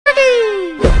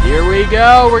Here we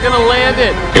go. We're gonna land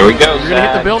it. Here we go. We're gonna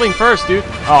hit the building first, dude.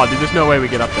 Oh, dude, there's no way we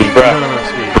get up there. Bruh. We don't have enough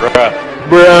speed.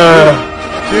 Bruh.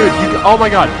 Dude, oh my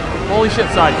god. Holy shit,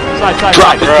 side.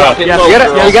 Drop it. Yes.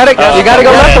 You gotta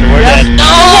go left. Yes.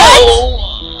 No!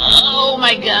 Oh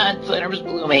my god, Slider just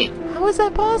blew me. How is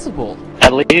that possible?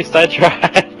 At least I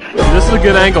tried. This is a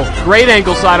good angle. Great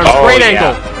angle, Sider. Oh, Great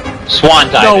yeah. angle. Swan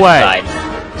dive No way.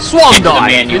 inside. Swan Into the dive.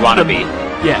 man you Into wanna the- be.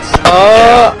 Yes.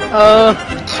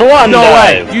 Swan No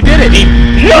dive. way. You did it.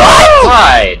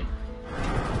 Slide.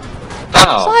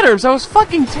 Oh. Sliders, that was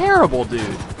fucking terrible, dude.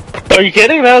 Are you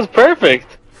kidding? That was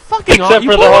perfect. Fucking Except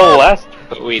you for the blew whole up. last.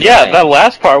 Yeah, that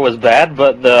last part was bad,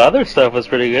 but the other stuff was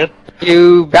pretty good.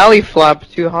 You belly flop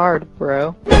too hard,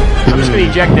 bro. I'm just gonna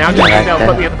eject now. Just eject now.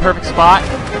 Put me at the perfect spot.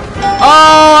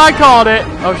 Oh, I called it.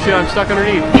 Oh shit, I'm stuck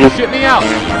underneath. Shit me out.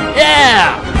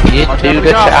 Yeah. Get Watch to out for the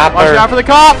the cop. Watch chopper. out for the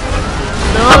cop.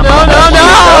 No.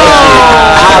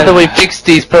 How do we fix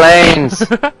these planes?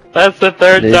 That's the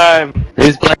third time.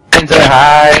 These planes are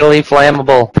highly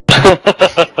flammable.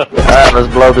 Alright, let's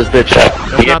blow this bitch up.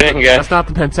 That's not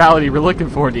the mentality we're looking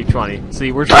for in D20.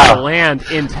 See, we're trying to land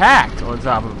intact on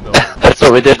top of the building. That's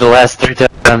what we did the last 3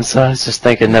 times, so I was just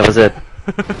thinking that was it.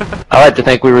 I like to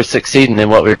think we were succeeding in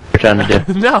what we were trying to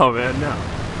do. No, man, no.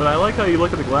 But I like how you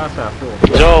look at the glass half full.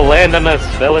 Joel, land on us,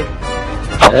 fella.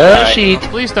 Oh, shit.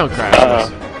 Please don't crash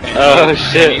us. Oh, Can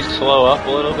shit. you slow up a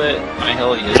little bit? My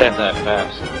heli isn't that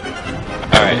fast.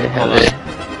 Alright, hold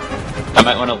on. I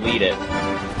might want to lead it.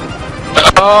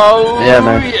 Oh, Yeah,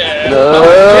 man.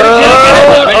 yeah.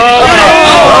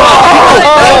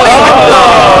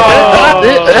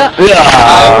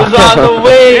 I was on the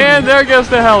wing! And there goes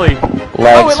the heli.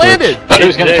 Lag Oh, it landed! I thought he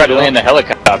was going to try to land the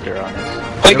helicopter on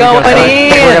us. We're going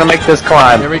in! We're gonna make this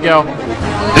climb. There we go.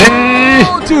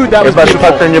 Oh, dude, that was Everybody beautiful.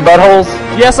 fucked in your buttholes?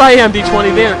 Yes, I am,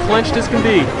 D20. They are clenched as can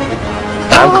be.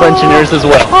 I'm clenching yours as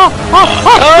well.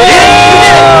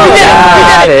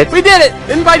 We did it!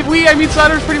 And by we, I mean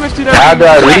Sliders pretty much do that. How do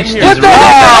I reach this?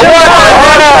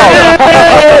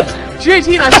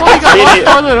 J18, I saw you got a lot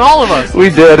farther than all of us. We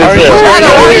did it. Shadow,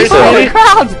 why are you still in the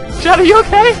crowd? Shadow, you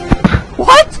okay?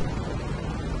 What?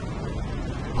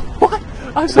 What?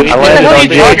 I'm so I landed on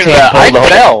J18. I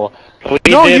fell.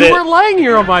 No, you were laying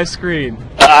here on my screen.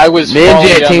 I was Me and falling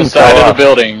down the J18 side fell of off. the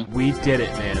building. We did it,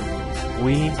 man.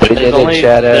 We did it,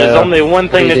 Shadow. There's only one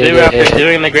thing We to did do it. after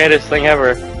doing the greatest thing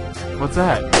ever. What's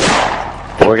that?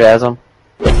 Orgasm.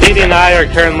 Speedy and I are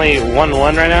currently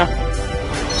 1-1 right now.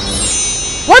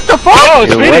 What the fuck? Oh,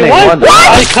 You're Speedy winning won! 1-0.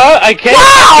 I came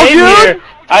dude! here!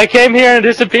 I came here and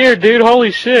disappeared, dude,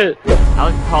 holy shit! I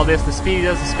like to call this the Speedy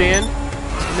does the spin,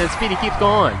 and then Speedy keeps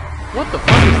going. What the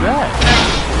fuck is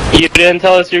that? You didn't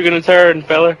tell us you were gonna turn,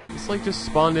 fella. It's like just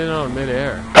spawned in on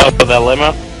midair. Oh, that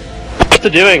limo? What's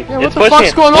it doing? Yeah, what It's the pushing fuck's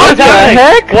it. going on? What's What the happening?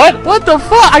 heck? What? What the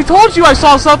fuck? I told you I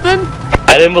saw something!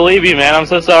 I didn't believe you, man, I'm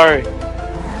so sorry.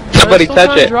 Somebody Still touch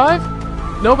trying to it. Drive?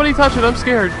 Nobody touch it, I'm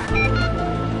scared.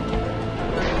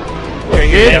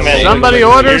 Damn it. Somebody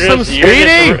order You're some just- you're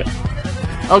Speedy! just-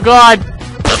 Oh god!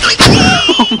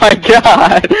 Oh my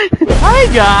god. Hi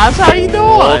guys, how you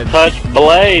We'll doing? touch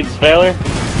blades, fella.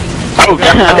 Oh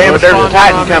god damn it, there's a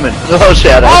Titan coming. Oh,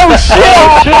 Shadow. Oh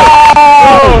shit!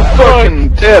 Oh,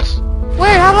 fucking tits.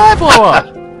 Wait, how did I blow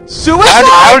up? Suicide?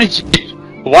 How did you...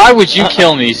 Why would you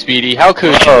kill me, Speedy? How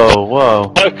could you? Oh,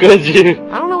 whoa. How could you?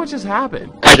 I don't know what just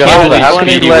happened. I can't Jehovah, believe how can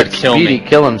Speedy you let would kill Speedy me.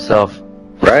 kill himself?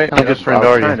 Right? How good friend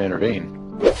are you?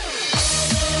 Intervene.